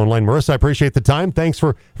Breakfast Team phone line. Marissa, I appreciate the time. Thanks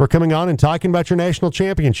for coming on and talking about your national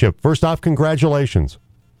championship. First off, congratulations.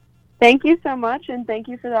 Thank you so much, and thank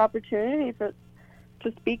you for the opportunity to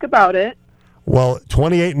speak about it. Well,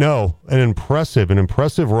 28-0, an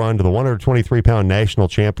impressive run to the 123-pound national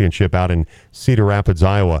championship out in Cedar Rapids,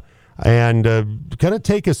 Iowa. And kind of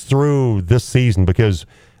take us through this season, because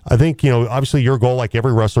I think, obviously your goal, like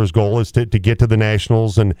every wrestler's goal, is to get to the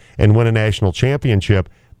nationals and win a national championship.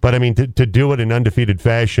 But, I mean, to do it in undefeated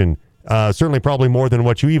fashion, certainly probably more than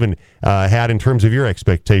what you even had in terms of your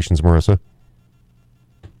expectations, Marissa.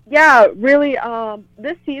 Yeah, really,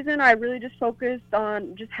 this season I really just focused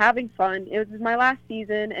on just having fun. It was my last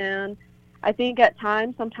season, and I think at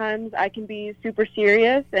times, sometimes I can be super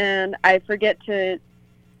serious, and I forget to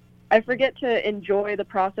enjoy the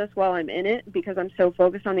process while I'm in it because I'm so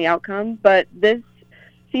focused on the outcome. But this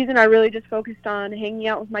season I really just focused on hanging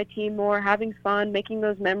out with my team more, having fun, making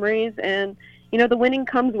those memories, and, the winning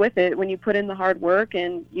comes with it when you put in the hard work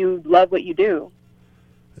and you love what you do.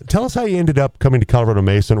 Tell us how you ended up coming to Colorado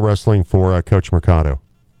Mesa and wrestling for Coach Mercado.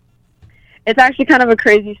 It's actually kind of a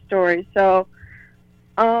crazy story. So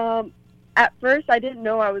at first I didn't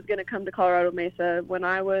know I was going to come to Colorado Mesa. When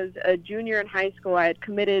I was a junior in high school, I had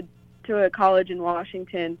committed to a college in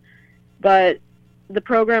Washington, but the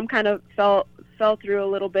program kind of fell through a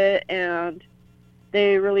little bit, and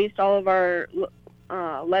they released all of our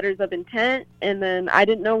letters of intent, and then I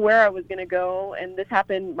didn't know where I was going to go, and this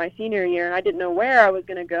happened my senior year, and I didn't know where I was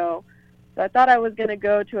going to go. So I thought I was going to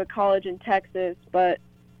go to a college in Texas, but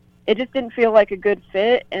it just didn't feel like a good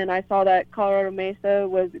fit, and I saw that Colorado Mesa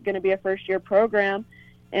was going to be a first-year program,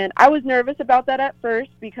 and I was nervous about that at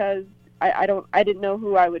first because I didn't know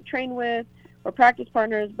who I would train with or practice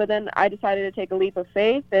partners, but then I decided to take a leap of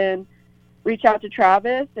faith and reach out to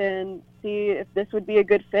Travis and see if this would be a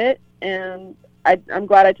good fit, and I'm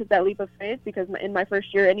glad I took that leap of faith because in my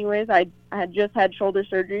first year anyways, I had just had shoulder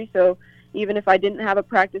surgery, so even if I didn't have a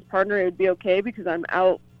practice partner, it would be okay because I'm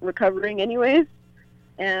out recovering anyways.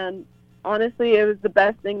 And honestly, it was the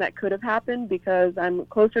best thing that could have happened because I'm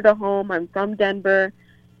closer to home, I'm from Denver,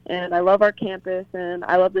 and I love our campus, and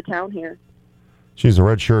I love the town here. She's a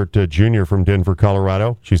redshirt junior from Denver,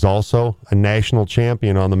 Colorado. She's also a national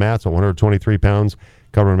champion on the mats at 123 pounds.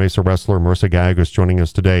 Colorado Mesa wrestler Marissa Gallegos joining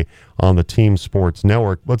us today on the Team Sports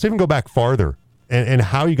Network. Let's even go back farther and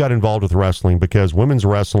how you got involved with wrestling, because women's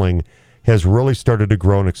wrestling has really started to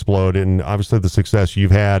grow and explode, and obviously the success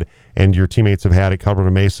you've had and your teammates have had at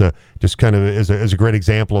Colorado Mesa just kind of is a great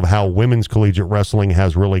example of how women's collegiate wrestling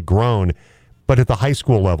has really grown. But at the high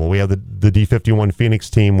school level, we have the D51 Phoenix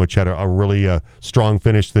team, which had a really strong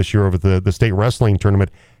finish this year over the state wrestling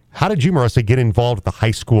tournament. How did you, Marissa, get involved at the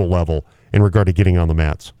high school level in regard to getting on the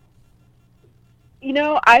mats?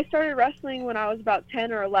 I started wrestling when I was about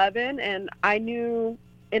 10 or 11, and I knew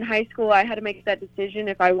in high school I had to make that decision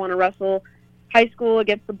if I want to wrestle high school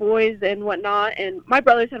against the boys and whatnot. And my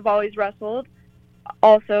brothers have always wrestled.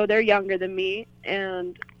 Also, they're younger than me,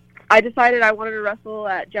 and I decided I wanted to wrestle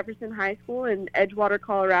at Jefferson High School in Edgewater,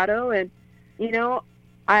 Colorado. And,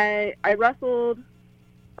 I wrestled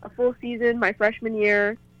a full season my freshman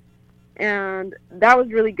year, and that was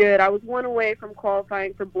really good. I was one away from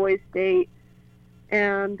qualifying for boys state.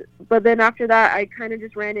 But then after that, I kind of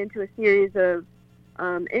just ran into a series of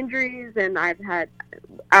injuries, and I've had,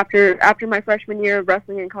 after my freshman year of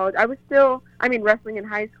wrestling in college, wrestling in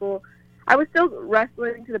high school, I was still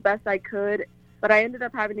wrestling to the best I could, but I ended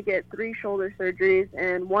up having to get 3 shoulder surgeries,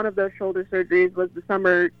 and one of those shoulder surgeries was the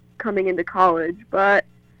summer coming into college. But,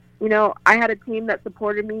 I had a team that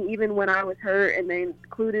supported me even when I was hurt, and they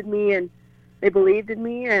included me, and they believed in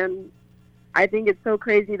me, and I think it's so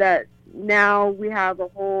crazy that now we have a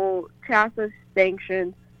whole CHASA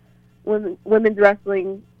sanctioned women's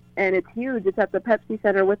wrestling, and it's huge. It's at the Pepsi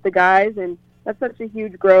Center with the guys, and that's such a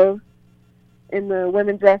huge growth in the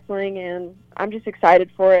women's wrestling, and I'm just excited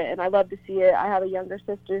for it, and I love to see it. I have a younger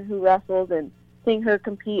sister who wrestles, and seeing her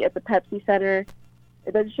compete at the Pepsi Center,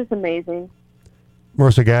 it's just amazing.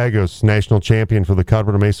 Marissa Gallegos, national champion for the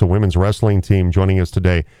Colorado Mesa women's wrestling team, joining us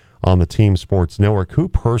today on the Team Sports Network. Who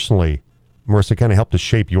personally Marissa, kind of helped to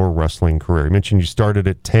shape your wrestling career? You mentioned you started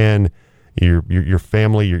at 10. Your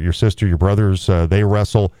family, your sister, your brothers, they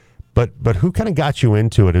wrestle. But who kind of got you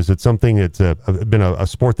into it? Is it something that's been a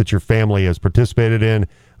sport that your family has participated in,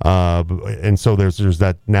 and so there's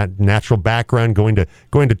that natural background going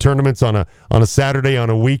to tournaments on a Saturday, on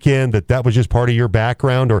a weekend, that was just part of your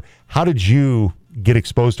background? Or how did you get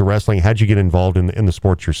exposed to wrestling? How did you get involved in the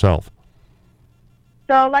sports yourself?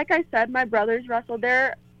 So, like I said, my brothers wrestled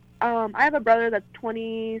there. I have a brother that's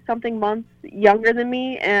 20-something months younger than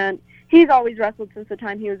me, and he's always wrestled since the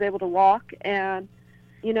time he was able to walk. And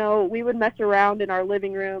we would mess around in our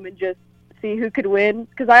living room and just see who could win.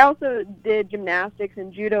 Because I also did gymnastics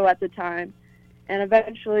and judo at the time. And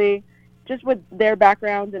eventually, just with their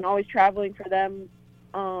backgrounds and always traveling for them,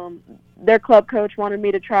 their club coach wanted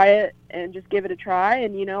me to try it and just give it a try.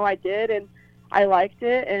 And, I did, and I liked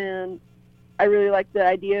it. And I really liked the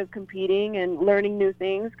idea of competing and learning new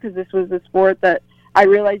things, because this was a sport that I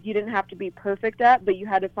realized you didn't have to be perfect at, but you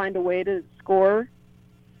had to find a way to score.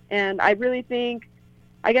 And I really think,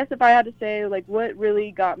 I guess if I had to say, what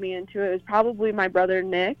really got me into it was probably my brother,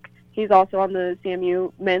 Nick. He's also on the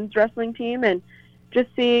CMU men's wrestling team. And just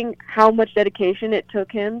seeing how much dedication it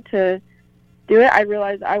took him to do it, I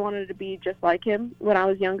realized I wanted to be just like him when I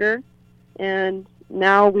was younger. And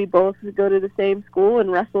now we both go to the same school and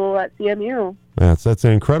wrestle at CMU. That's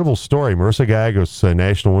an incredible story. Marissa Gallegos,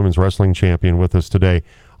 National Women's Wrestling Champion, with us today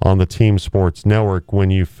on the Team Sports Network. When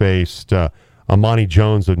you faced Amani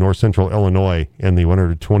Jones of North Central Illinois in the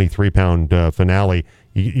 123-pound finale,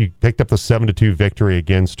 you picked up the 7-2 victory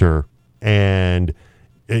against her. And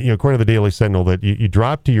according to the Daily Sentinel, that you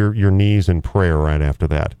dropped to your knees in prayer right after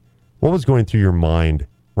that. What was going through your mind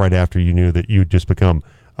right after you knew that you'd just become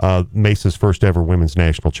Mesa's first ever women's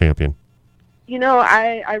national champion?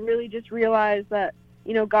 I really just realized that,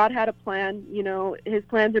 God had a plan. His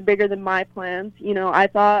plans are bigger than my plans. I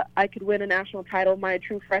thought I could win a national title my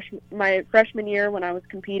freshman year when I was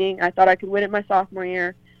competing. I thought I could win it my sophomore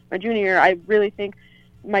year, my junior year. I really think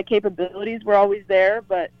my capabilities were always there,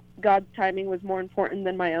 but God's timing was more important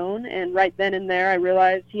than my own. And right then and there, I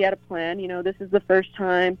realized he had a plan. This is the first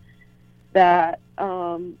time that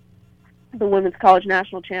the women's college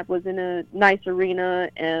national champ was in a nice arena,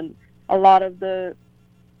 and a lot of the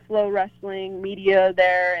Flow Wrestling media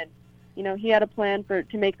there, and he had a plan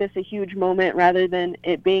to make this a huge moment rather than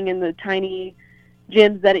it being in the tiny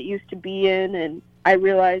gyms that it used to be in. And I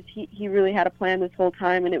realized he really had a plan this whole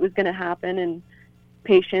time, and it was going to happen, and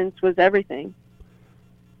patience was everything.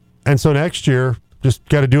 And so next year, just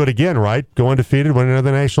got to do it again, right? Go undefeated, win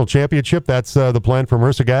another national championship. That's the plan for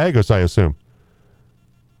Marissa Gallegos, I assume.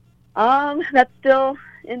 That's still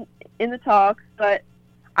in the talks, but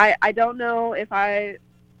I don't know if I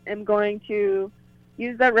am going to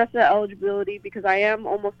use that rest of the eligibility, because I am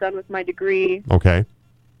almost done with my degree. Okay.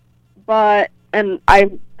 And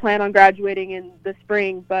I plan on graduating in the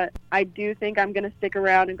spring, but I do think I'm going to stick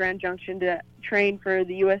around in Grand Junction to train for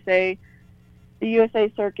the USA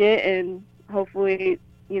circuit, and hopefully,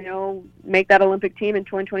 make that Olympic team in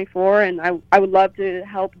 2024. And I would love to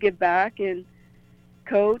help give back and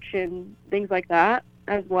coach and things like that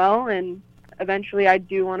as well. And eventually I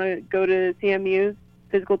do want to go to CMU's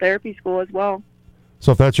physical therapy school as well.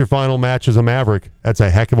 So if that's your final match as a Maverick, that's a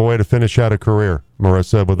heck of a way to finish out a career,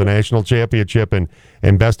 Marissa, with a national championship, and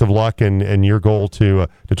best of luck and your goal to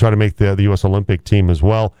try to make the U.S. Olympic team as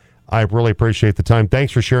well. I really appreciate the time.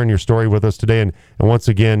 Thanks for sharing your story with us today. And once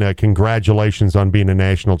again, congratulations on being a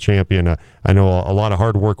national champion. I know a lot of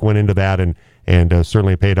hard work went into that, and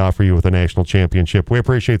certainly paid off for you with a national championship. We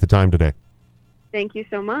appreciate the time today. Thank you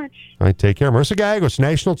so much. All right, take care. Marissa Gallegos,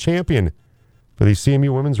 national champion for the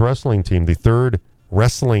CMU women's wrestling team, the third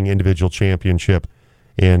wrestling individual championship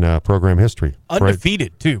in program history.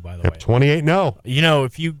 Undefeated, too, by the way. 28-0.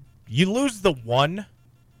 If you lose the one,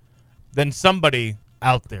 then somebody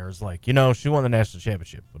out there is like, she won the national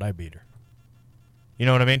championship, but I beat her. You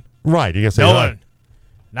know what I mean? Right. You can say no that. one.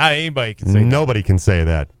 Not anybody can say that. Nobody can say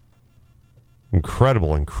that.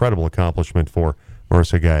 Incredible accomplishment for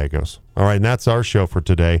Marissa Gallegos. All right, and that's our show for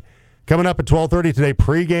today. Coming up at 12:30 today,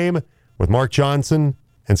 pregame with Mark Johnson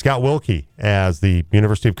and Scott Wilkie as the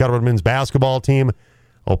University of Colorado men's basketball team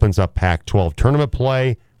opens up Pac-12 tournament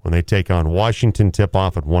play when they take on Washington.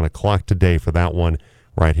 Tip-off at 1 o'clock today for that one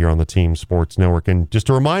right here on the Team Sports Network. And just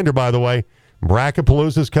a reminder, by the way,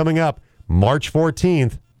 Bracketpalooza is coming up March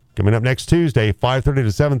 14th, coming up next Tuesday, 5:30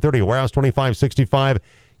 to 7:30, Warehouse 2565.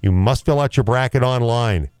 You must fill out your bracket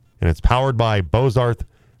online, and it's powered by Bozarth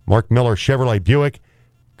Mark Miller Chevrolet Buick.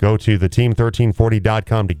 Go to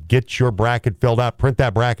theteam1340.com to get your bracket filled out. Print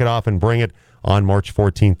that bracket off and bring it. on March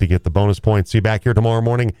 14th to get the bonus points. See you back here tomorrow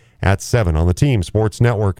morning at 7 on the Team Sports Network.